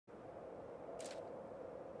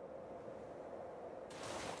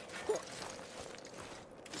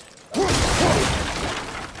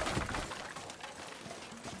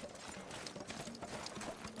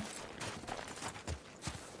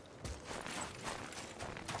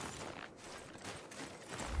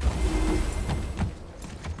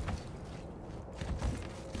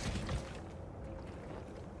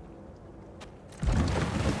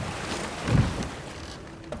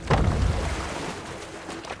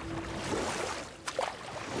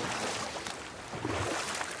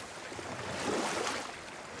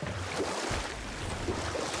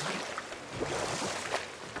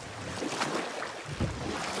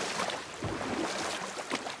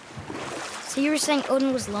So you were saying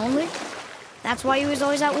Odin was lonely? That's why he was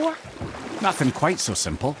always at war? Nothing quite so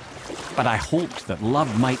simple. But I hoped that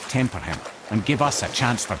love might temper him and give us a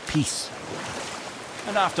chance for peace.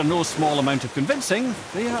 And after no small amount of convincing,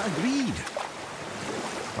 they agreed.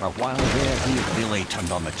 For a while there, he really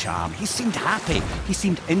turned on the charm. He seemed happy. He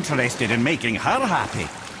seemed interested in making her happy.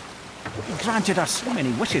 He granted her so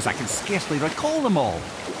many wishes I can scarcely recall them all.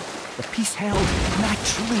 The peace held, and I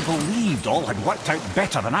truly believed all had worked out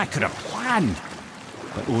better than I could have planned.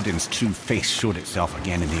 But Odin's true face showed itself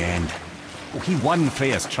again in the end. Oh, he won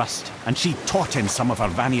Freya's trust, and she taught him some of her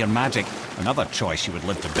Vanir magic, another choice she would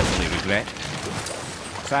live to bitterly regret.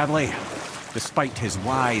 Sadly, despite his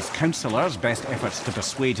wise counselor's best efforts to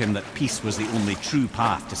persuade him that peace was the only true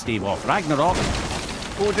path to stave off Ragnarok,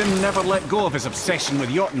 Odin never let go of his obsession with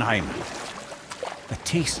Jotunheim. The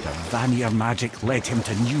taste of Vanir magic led him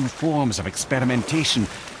to new forms of experimentation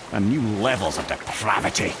and new levels of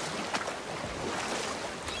depravity.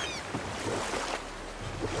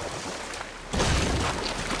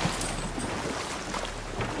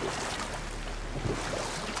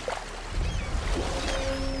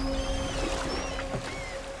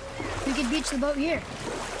 We could beach the boat here.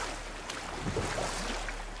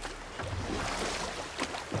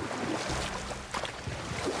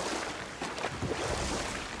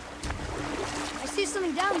 I see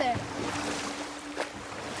something down there.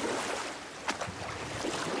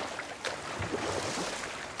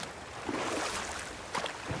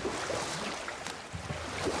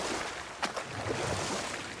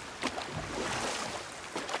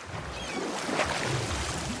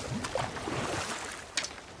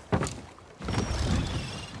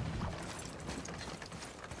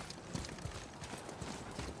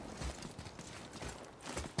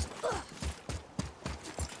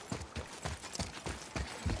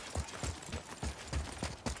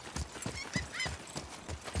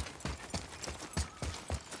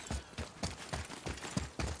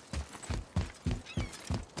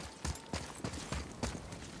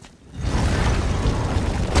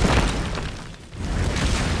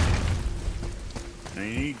 I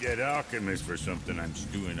need that alchemist for something I'm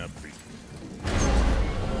stewing up for.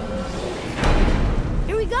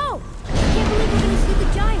 Here we go! I can't believe we're gonna see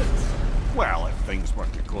the giants. Well, if things work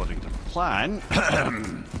according to plan...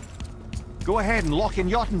 Go ahead and lock in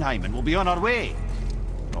Jotunheim and we'll be on our way.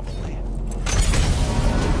 Probably.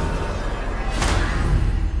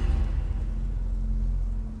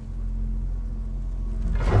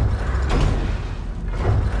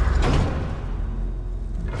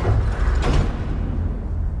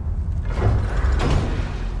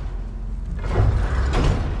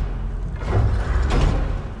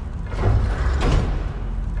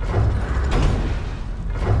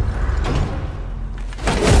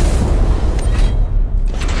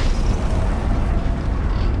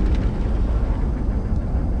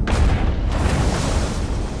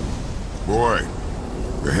 Boy,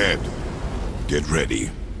 ahead. Get ready.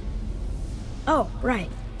 Oh, right.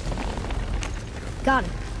 Got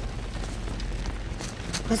it.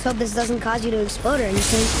 Let's hope this doesn't cause you to explode or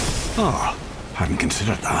anything. Oh, hadn't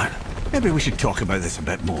considered that. Maybe we should talk about this a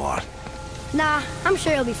bit more. Nah, I'm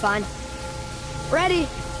sure you'll be fine. Ready?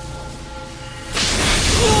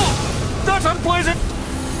 Oh, that's unpleasant!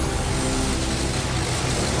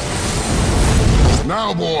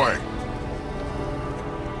 Now, boy!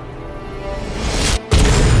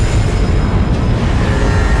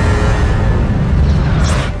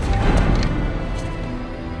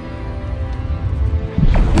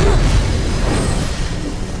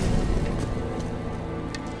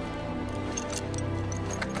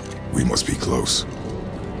 We must be close.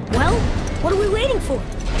 Well, what are we waiting for?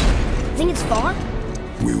 Think it's far?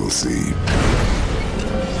 We will see.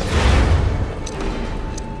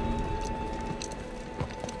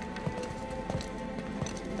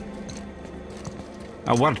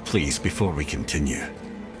 A word, please, before we continue.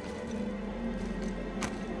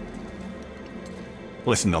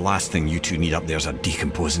 Listen, the last thing you two need up there's a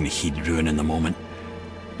decomposing heat ruining the moment.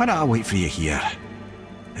 Why don't I wait for you here?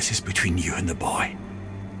 This is between you and the boy.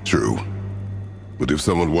 True. But if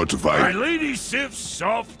someone were to My fight... lady sips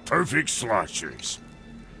soft, perfect sloshers.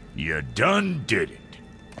 You done did it.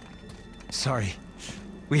 Sorry.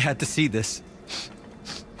 We had to see this.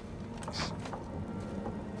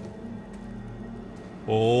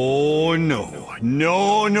 Oh, no.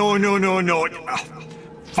 No, no, no, no, no.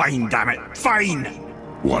 Fine, damn it. Fine!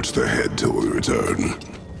 Watch the head till we return.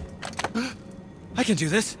 I can do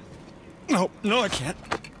this. No, I can't.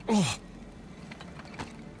 Oh.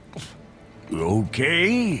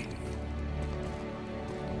 Okay.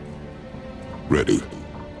 Ready.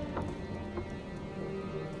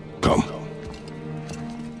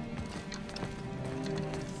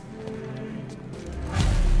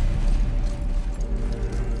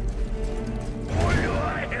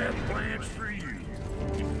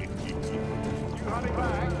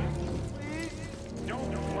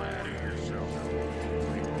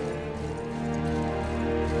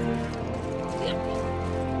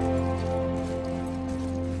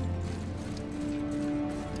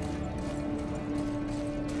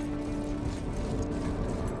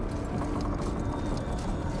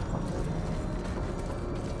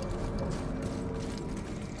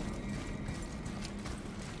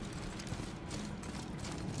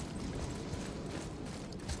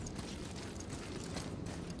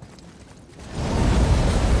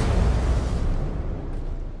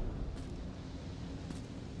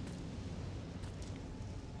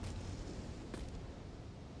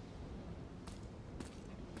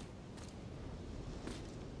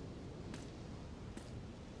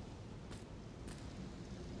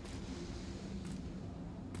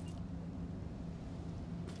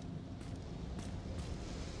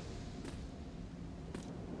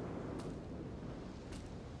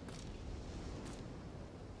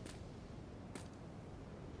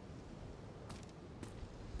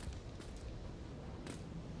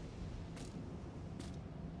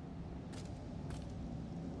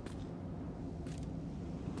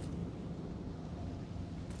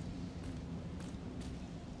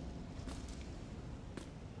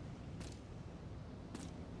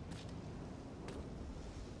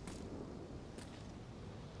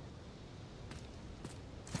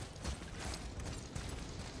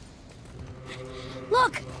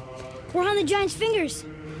 Look! We're on the giant's fingers.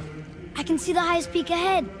 I can see the highest peak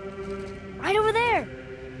ahead. Right over there.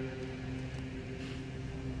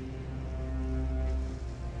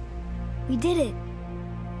 We did it.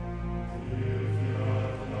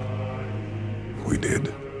 We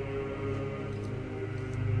did.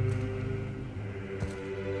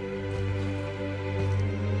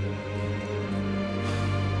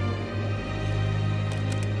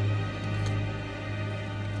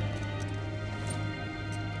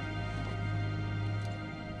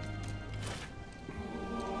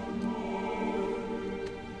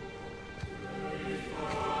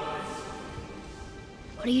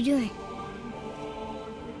 What are you doing?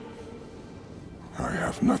 I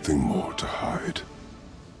have nothing more to hide.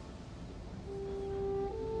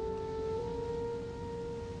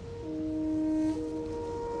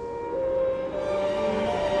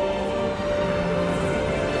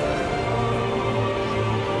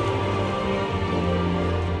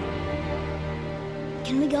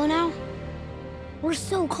 Can we go now? We're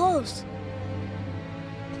so close.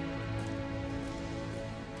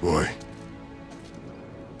 Boy.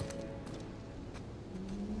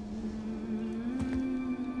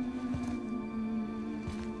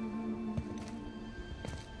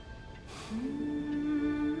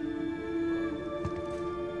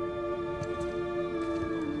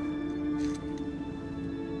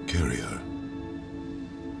 Carry her.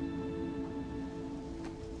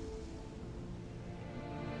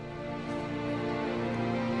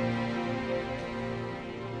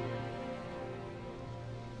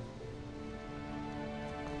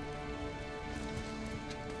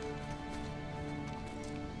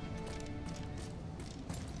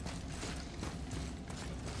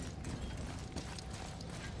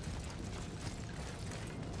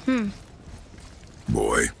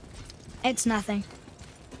 Boy. It's nothing.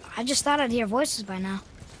 I just thought I'd hear voices by now.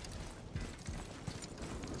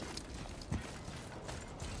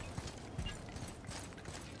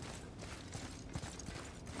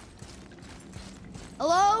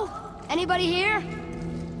 Hello? Anybody here?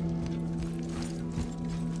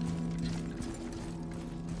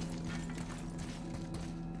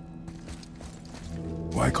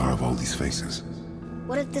 Why carve all these faces?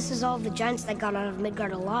 What if this is all the giants that got out of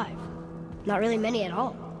Midgard alive? Not really many at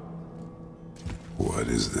all. What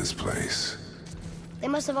is this place? They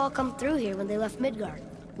must have all come through here when they left Midgard.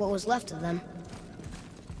 What was left of them.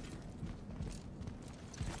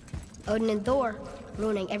 Odin and Thor,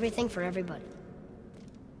 ruining everything for everybody.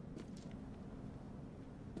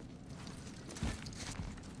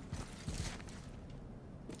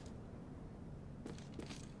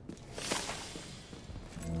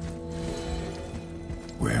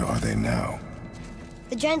 Where are they now?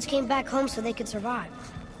 The giants came back home so they could survive.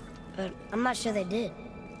 But I'm not sure they did.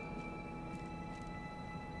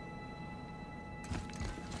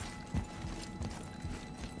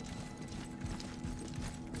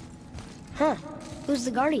 Huh. Who's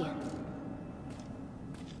the Guardian?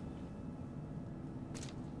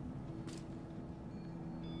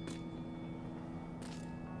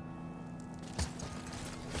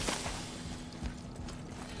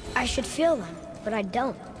 I should feel them, but I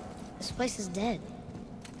don't. This place is dead.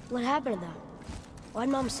 What happened to them? Why'd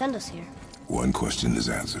Mom send us here? One question is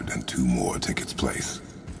answered and two more take its place.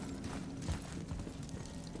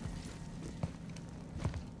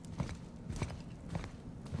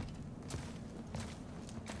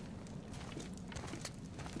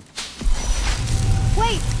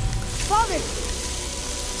 Wait! Father!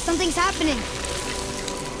 Something's happening!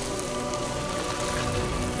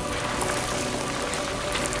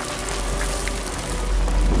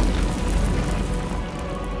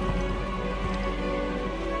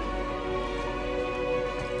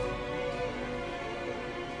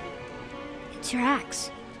 It's your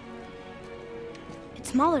axe.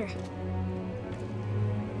 It's Mother.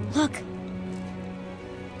 Look!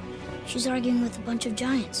 She's arguing with a bunch of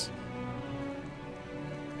giants.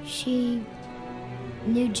 She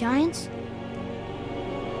knew giants?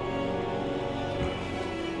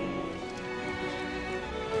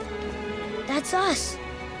 That's us.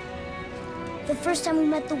 The first time we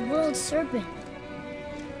met the world serpent.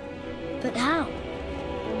 But how?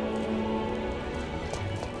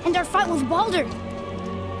 And our fight with Baldur.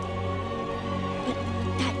 But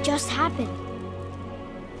that just happened.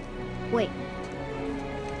 Wait.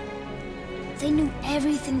 They knew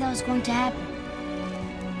everything that was going to happen.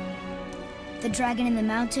 The dragon in the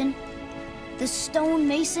mountain, the stone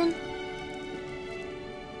mason,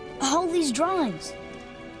 all these drawings.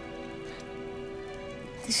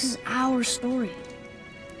 This is our story.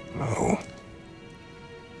 No.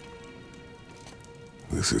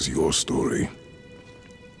 This is your story.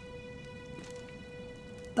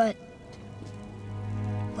 But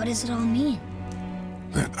what does it all mean?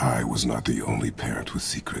 That I was not the only parent with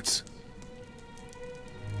secrets.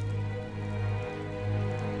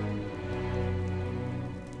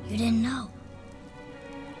 You didn't know.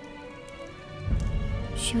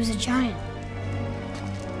 She was a giant.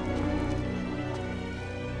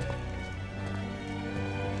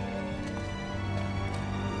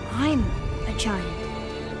 I'm a giant.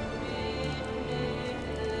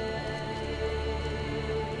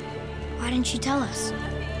 Why didn't she tell us?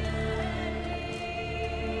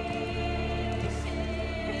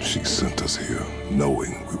 She sent us here,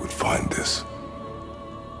 knowing we would find this.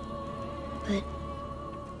 But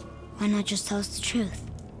why not just tell us the truth?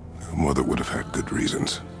 Your mother would have had good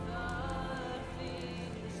reasons.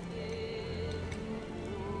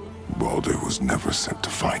 Baldur was never sent to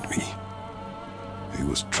find me. He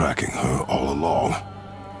was tracking her all along,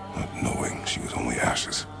 not knowing she was only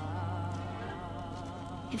ashes.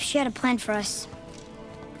 If she had a plan for us,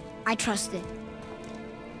 I trust it.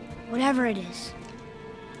 Whatever it is.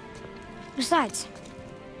 Besides,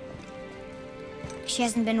 she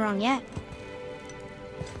hasn't been wrong yet.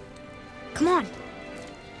 Come on.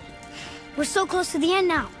 We're so close to the end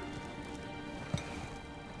now.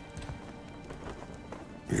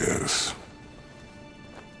 Yes.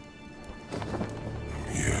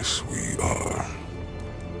 Yes, we are.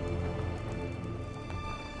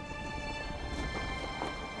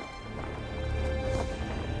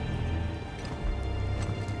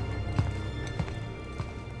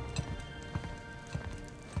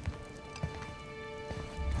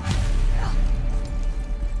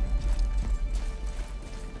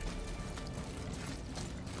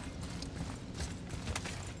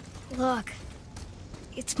 Look,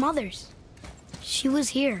 it's Mother's. She was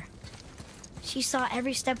here. She saw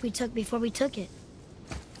every step we took before we took it.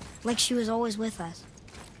 Like she was always with us.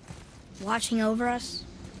 Watching over us.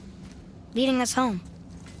 Leading us home.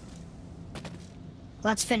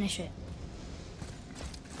 Let's finish it.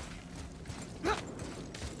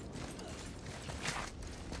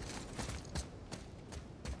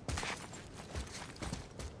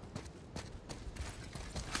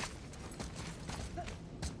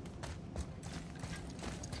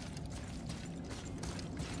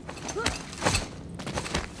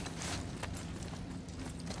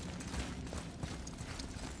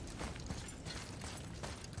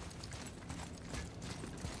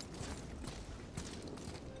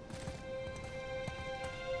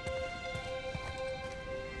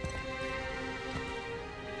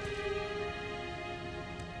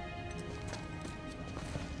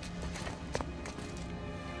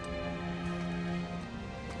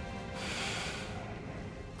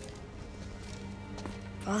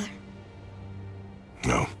 Father?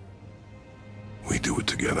 No. We do it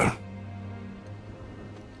together.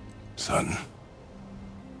 Son.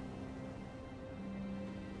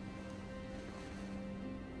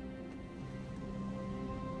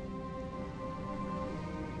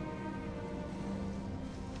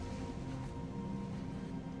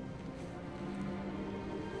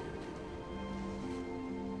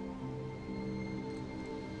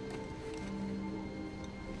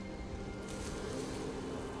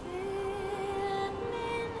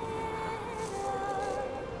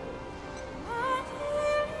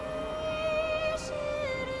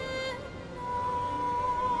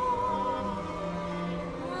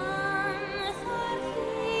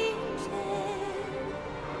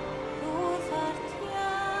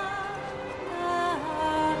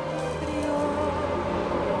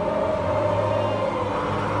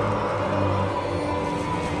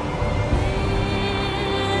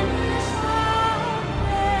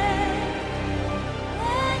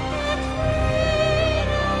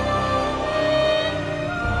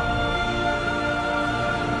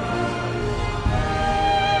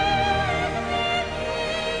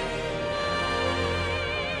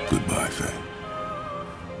 Goodbye, Faye.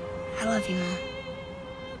 I love you, Mom.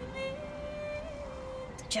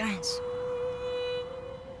 The giants.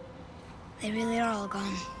 They really are all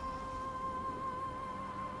gone.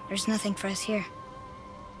 There's nothing for us here.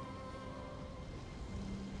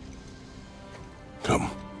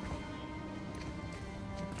 Come.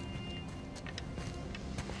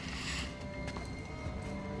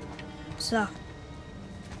 So,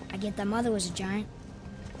 I get that Mother was a giant,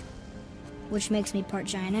 which makes me part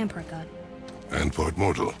giant and part god. And part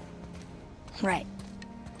mortal. Right.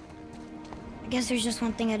 I guess there's just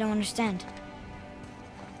one thing I don't understand.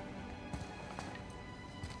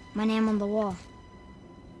 My name on the wall.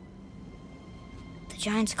 The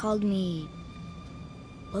giants called me...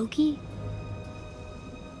 Loki?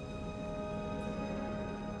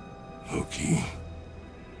 Loki.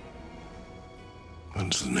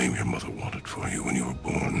 That's the name your mother wanted for you when you were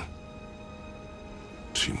born.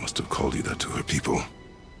 She must have called you that to her people.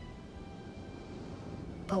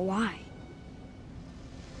 But why?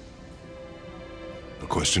 A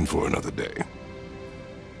question for another day.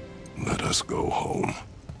 Let us go home.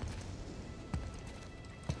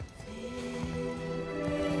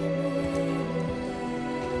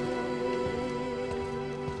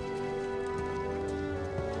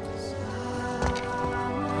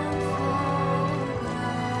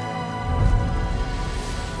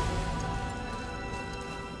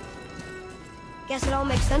 Guess it all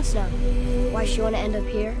makes sense now. Why she want to end up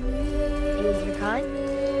here, be with your kind.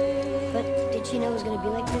 But did she know it was going to be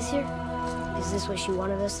like this here? Is this what she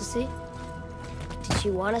wanted us to see? Did she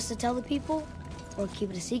want us to tell the people, or keep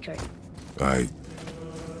it a secret? I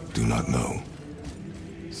do not know.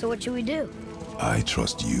 So what should we do? I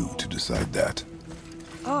trust you to decide that.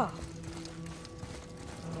 Oh.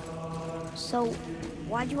 So,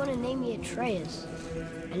 why'd you want to name me Atreus?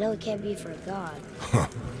 I know it can't be for a god.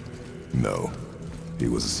 No. He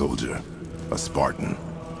was a soldier. A Spartan.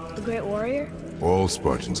 A great warrior? All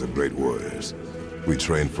Spartans are great warriors. We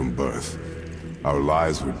trained from birth. Our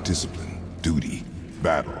lives were discipline, duty,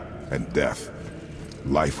 battle, and death.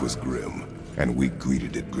 Life was grim, and we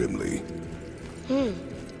greeted it grimly.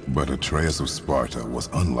 But Atreus of Sparta was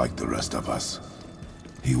unlike the rest of us.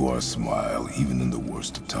 He wore a smile even in the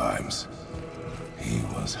worst of times. He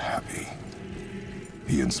was happy.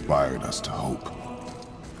 He inspired us to hope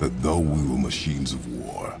that though we were machines of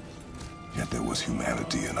war, yet there was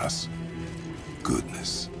humanity in us.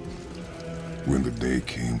 Goodness. When the day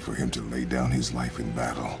came for him to lay down his life in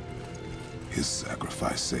battle, his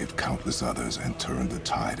sacrifice saved countless others and turned the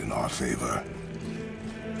tide in our favor.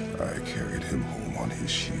 I carried him home on his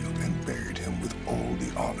shield and buried him with all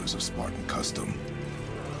the honors of Spartan custom.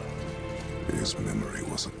 His memory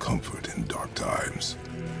was a comfort in dark times.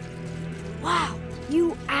 Wow,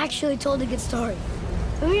 you actually told a good story.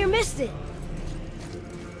 Mimir missed it.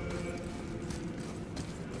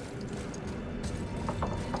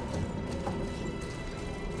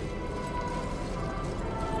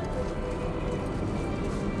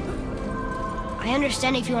 I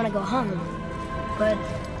understand if you want to go home, but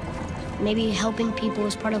maybe helping people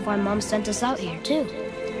is part of why Mom sent us out here, too.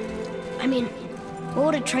 I mean, what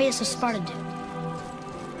would Atreus of Sparta do?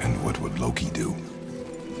 And what would Loki do?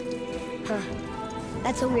 Huh.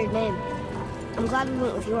 That's a weird name. I'm glad we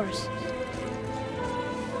went with yours.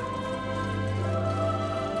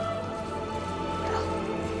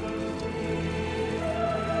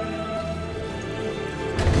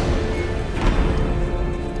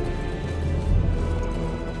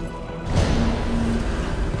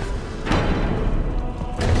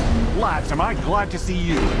 Lads, am I glad to see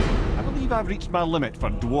you. I believe I've reached my limit for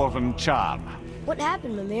dwarven charm. What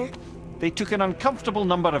happened, Mimir? They took an uncomfortable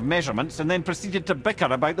number of measurements and then proceeded to bicker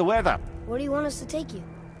about the weather. Where do you want us to take you?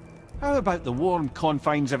 How about the warm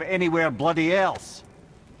confines of anywhere bloody else?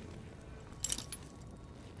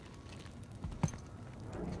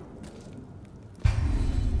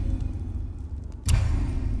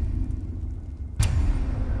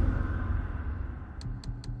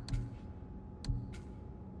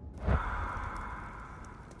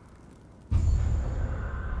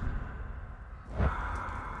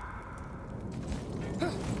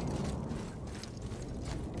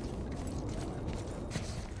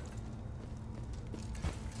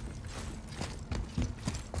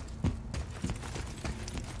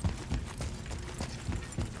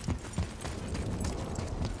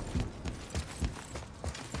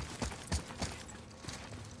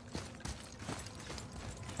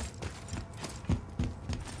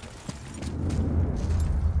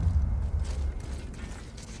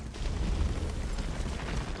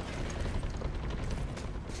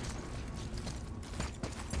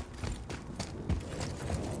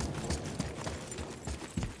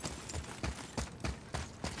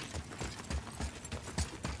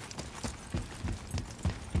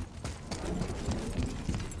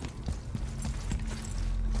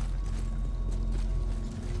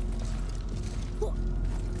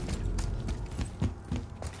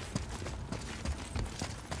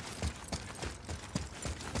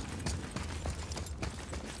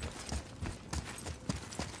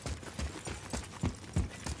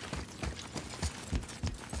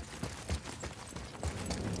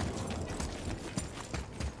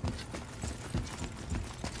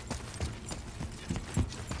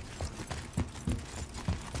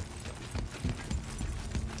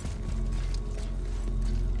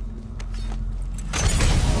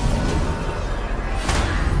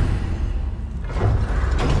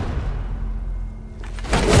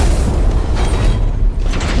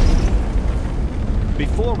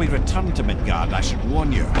 return to Midgard, I should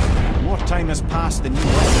warn you. More time has passed than you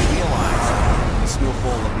likely realise. The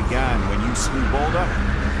snowfall that began when you slew Balder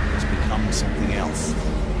has become something else.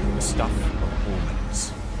 The stuff of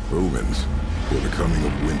omens. Omens for the coming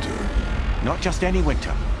of winter. Not just any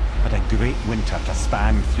winter, but a great winter to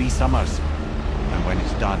span 3 summers. And when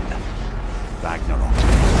it's done, Ragnarok.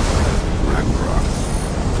 Ragnarok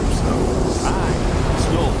from snow. Aye,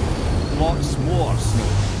 snow. Lots more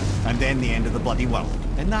snow. And then the end of the bloody world.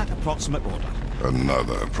 In that approximate order.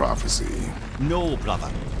 Another prophecy. No,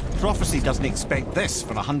 brother. Prophecy doesn't expect this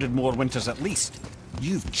for 100 more winters at least.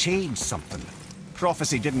 You've changed something.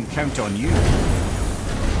 Prophecy didn't count on you.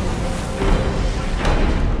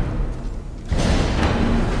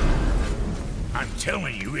 I'm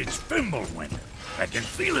telling you, it's Fimbulwinter. I can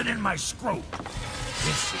feel it in my scrote.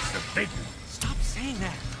 This is the big one. Stop saying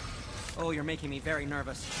that. Oh, you're making me very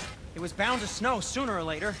nervous. It was bound to snow sooner or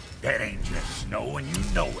later. That ain't just snow, and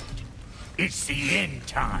you know it. It's the end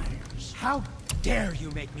times. How dare you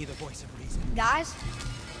make me the voice of reason? Guys,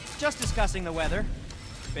 Just discussing the weather.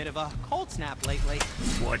 Bit of a cold snap lately.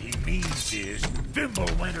 What he means is,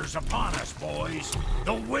 Fimbulwinter's upon us, boys.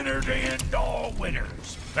 The winter to end all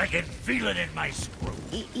winters. I can feel it in my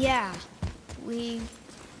scrote. yeah. We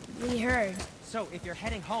heard. So if you're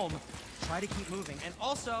heading home, try to keep moving. And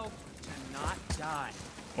also, to not die.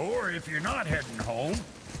 Or if you're not heading home,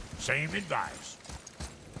 same advice.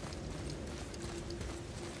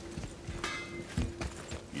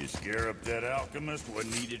 You scare up that alchemist what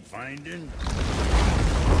needed finding?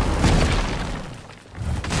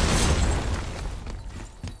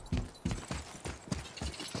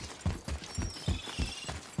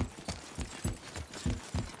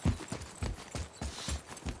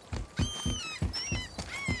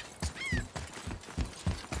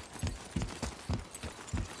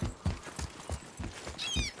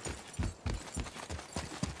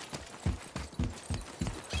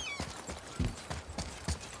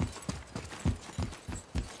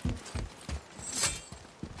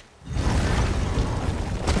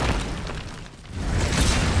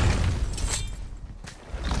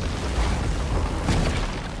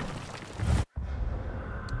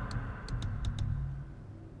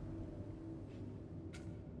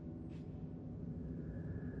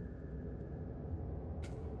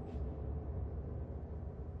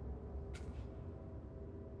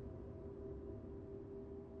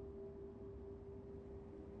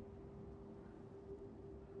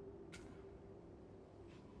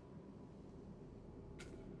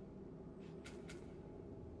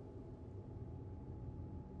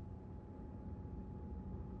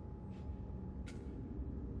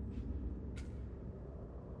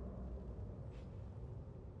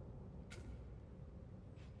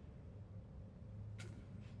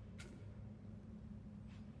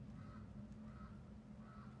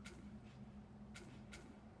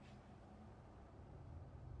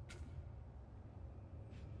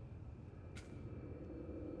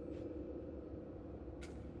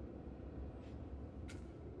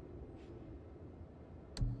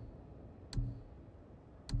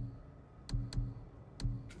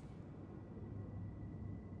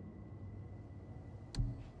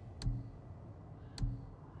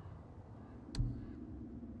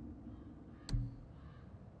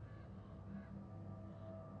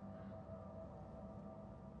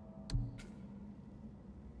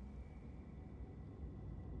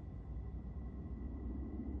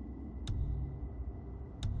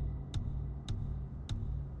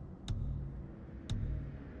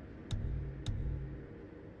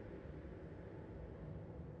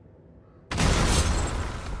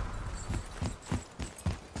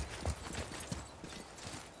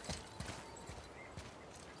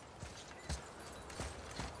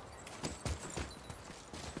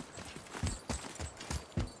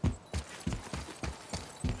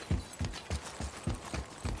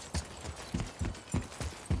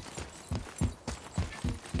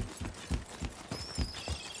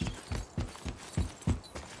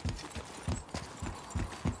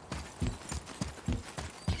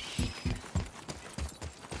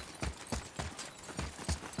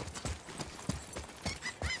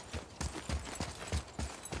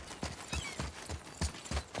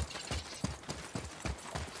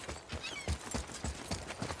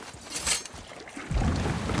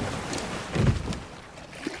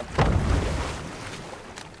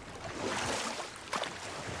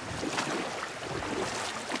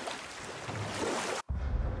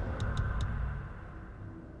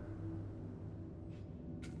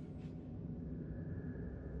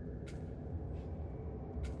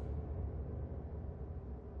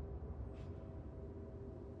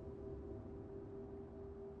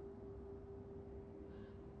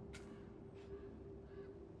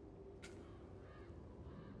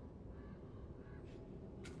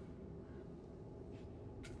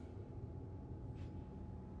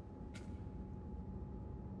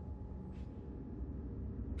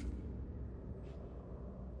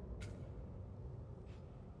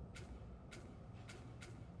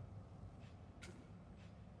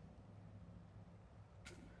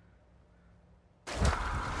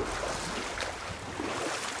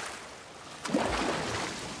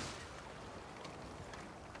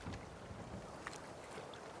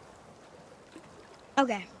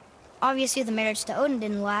 Okay, obviously the marriage to Odin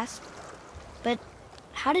didn't last. But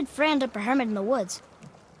how did Frey end up a hermit in the woods?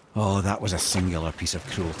 Oh, that was a singular piece of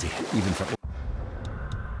cruelty, even for...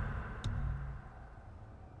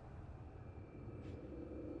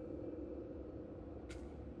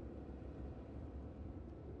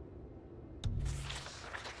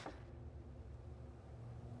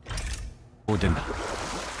 Odin.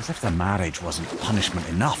 As if the marriage wasn't punishment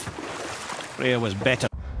enough. Freya was better.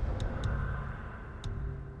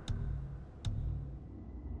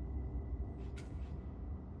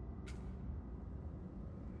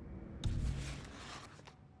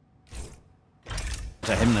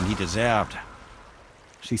 To him than he deserved.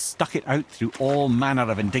 She stuck it out through all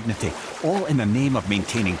manner of indignity, all in the name of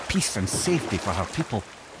maintaining peace and safety for her people.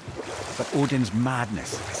 But Odin's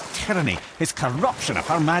madness, his tyranny, his corruption of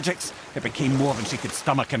her magics, it became more than she could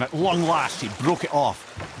stomach, and at long last she broke it off.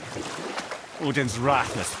 Odin's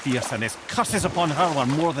wrath was fierce, and his curses upon her were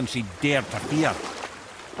more than she dared to fear.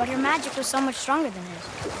 But her magic was so much stronger than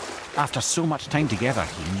his. After so much time together,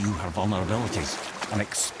 he knew her vulnerabilities and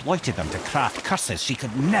exploited them to craft curses she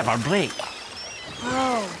could never break.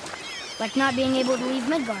 Oh, like not being able to leave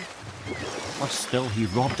Midgard. Worse still, he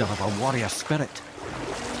robbed her of her warrior spirit.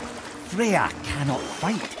 Freya cannot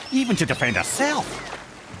fight, even to defend herself.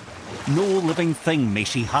 No living thing may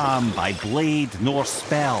she harm by blade nor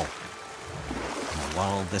spell. In a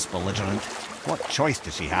world this belligerent, what choice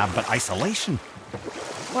does she have but isolation?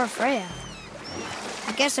 Poor Freya.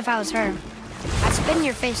 I guess if I was her, I'd spit in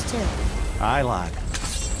your face too. Aye, lad.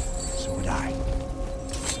 So would I.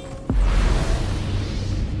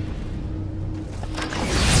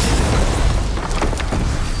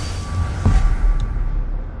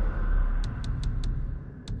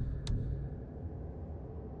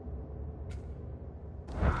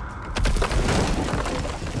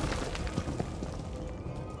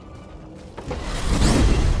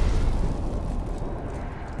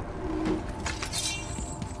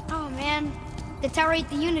 The tower ate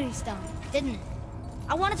the Unity Stone, didn't it?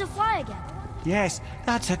 I wanted to fly again. Yes,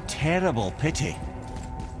 that's a terrible pity.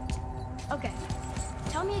 Okay,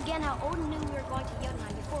 tell me again how Odin knew we were going to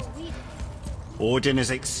Jotunheim before we did. Odin is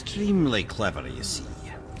extremely clever, you see.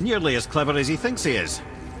 Nearly as clever as he thinks he is.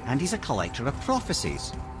 And he's a collector of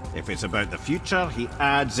prophecies. If it's about the future, he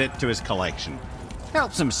adds it to his collection.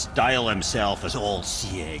 Helps him style himself as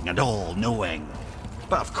all-seeing and all-knowing.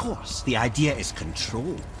 But of course, the idea is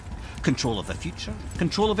control. Control of the future,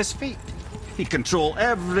 control of his fate. He'd control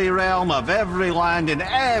every realm of every land in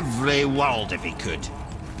every world if he could.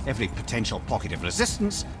 Every potential pocket of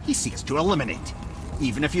resistance, he seeks to eliminate.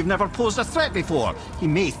 Even if you've never posed a threat before, he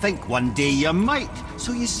may think one day you might.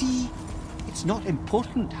 So you see, it's not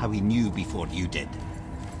important how he knew before you did.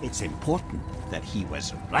 It's important that he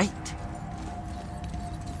was right.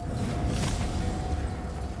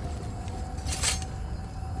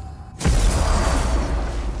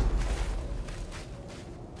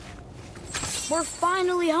 We're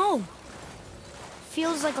finally home.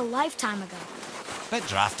 Feels like a lifetime ago. Bit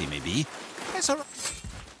drafty, maybe. It's a...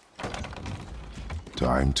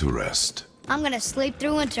 Time to rest. I'm gonna sleep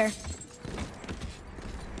through winter.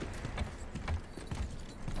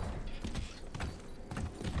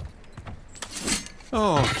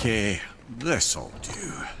 Okay, this'll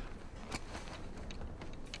do.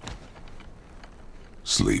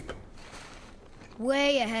 Sleep.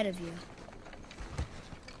 Way ahead of you.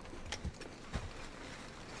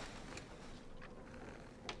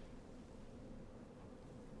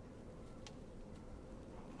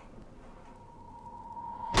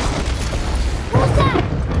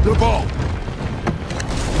 The ball!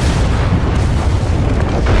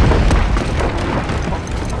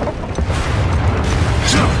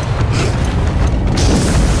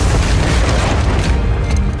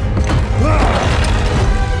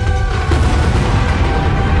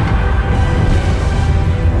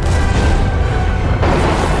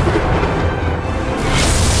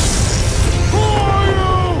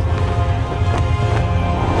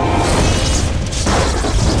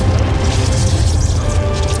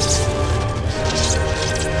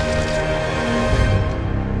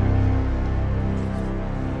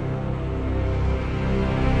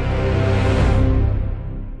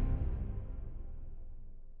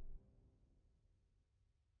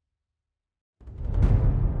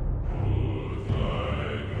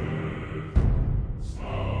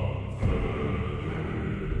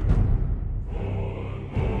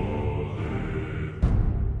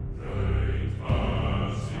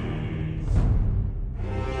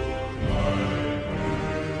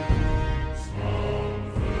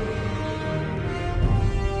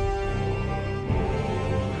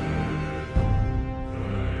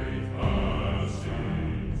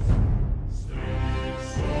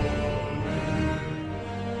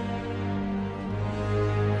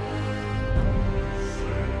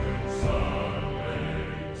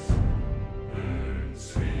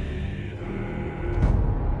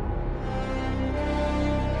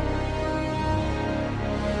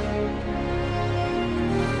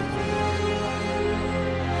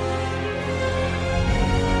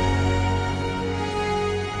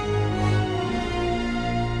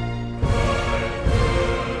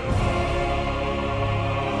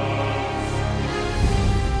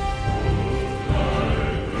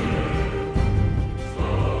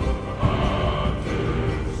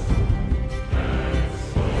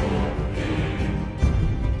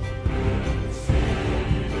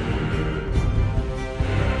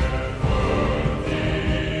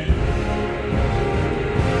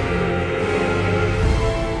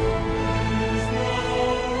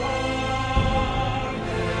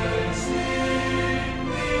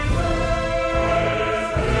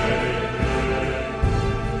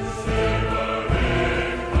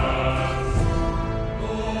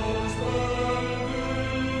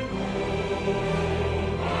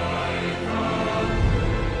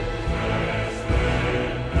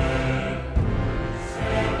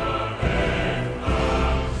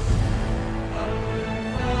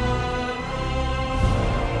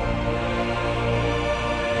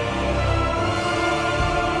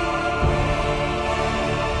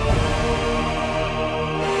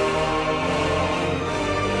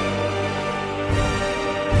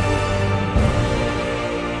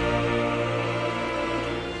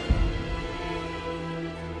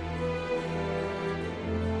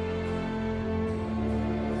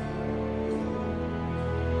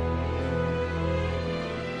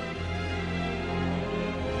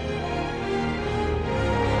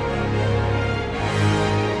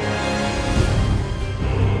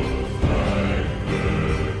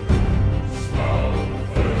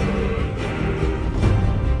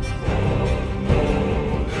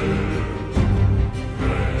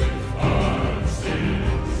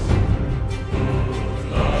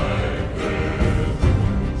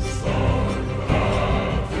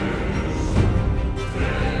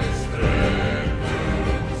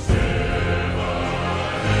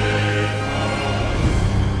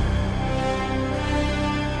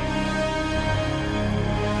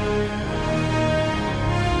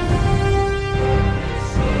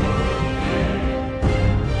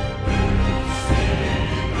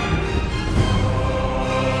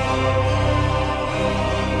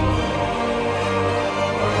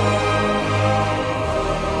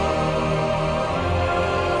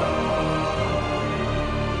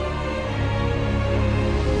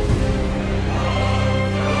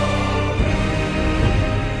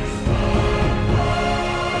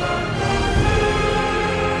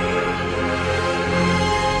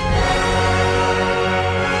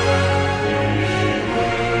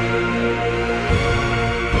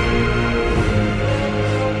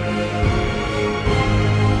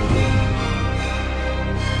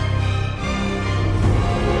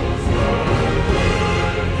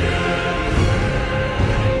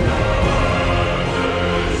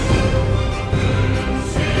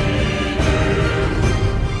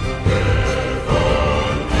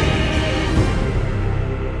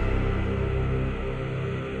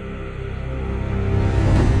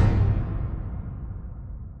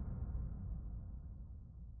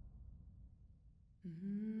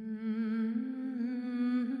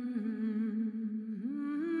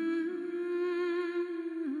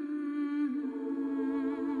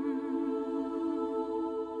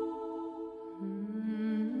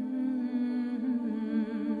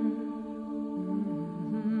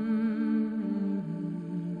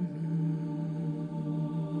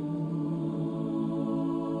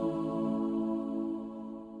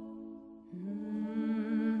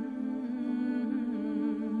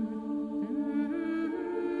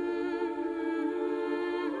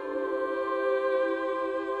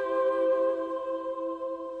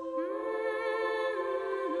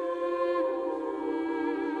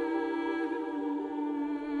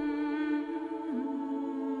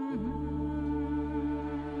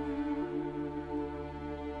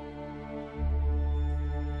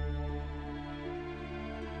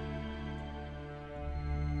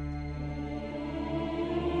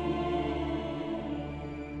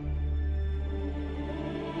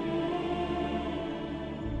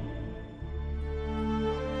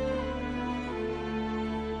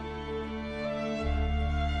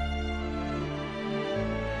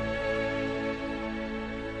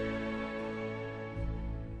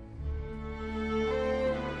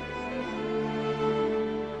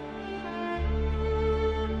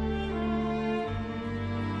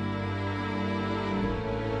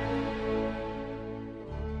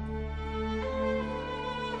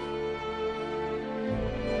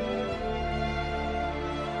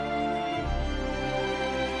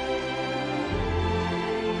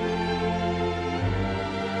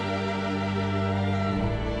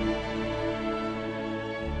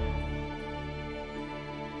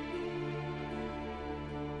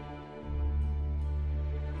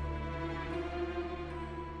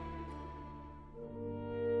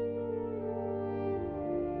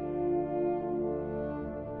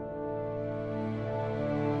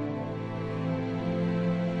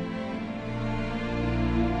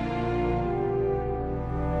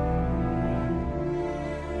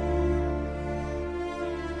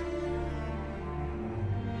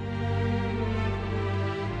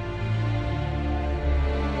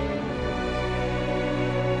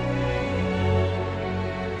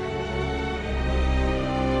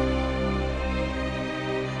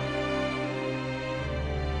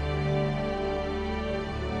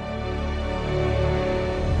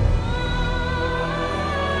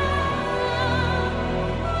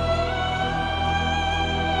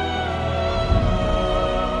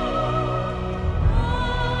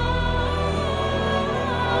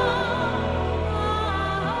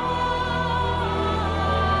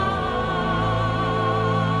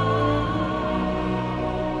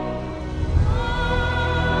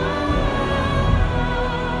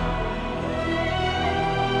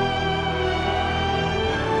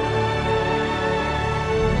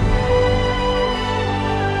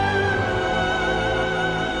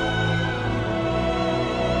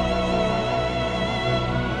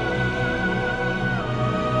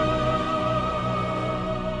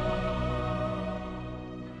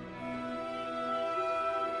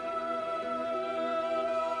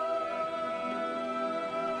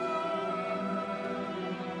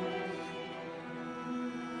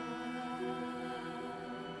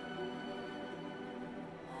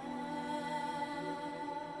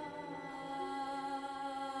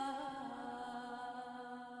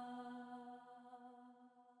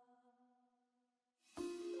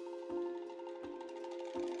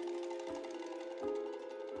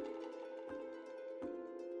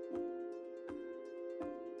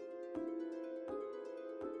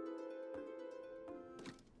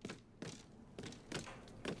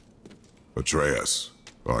 Atreus,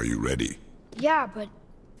 are you ready? Yeah, but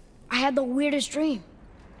I had the weirdest dream.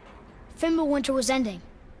 Fimbulwinter was ending,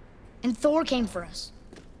 and Thor came for us,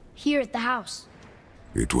 here at the house.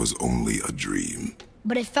 It was only a dream.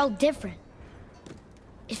 But it felt different.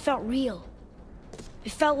 It felt real.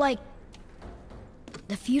 It felt like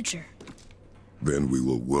the future. Then we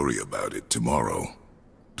will worry about it tomorrow.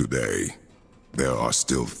 Today, there are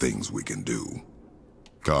still things we can do.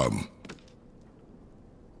 Come.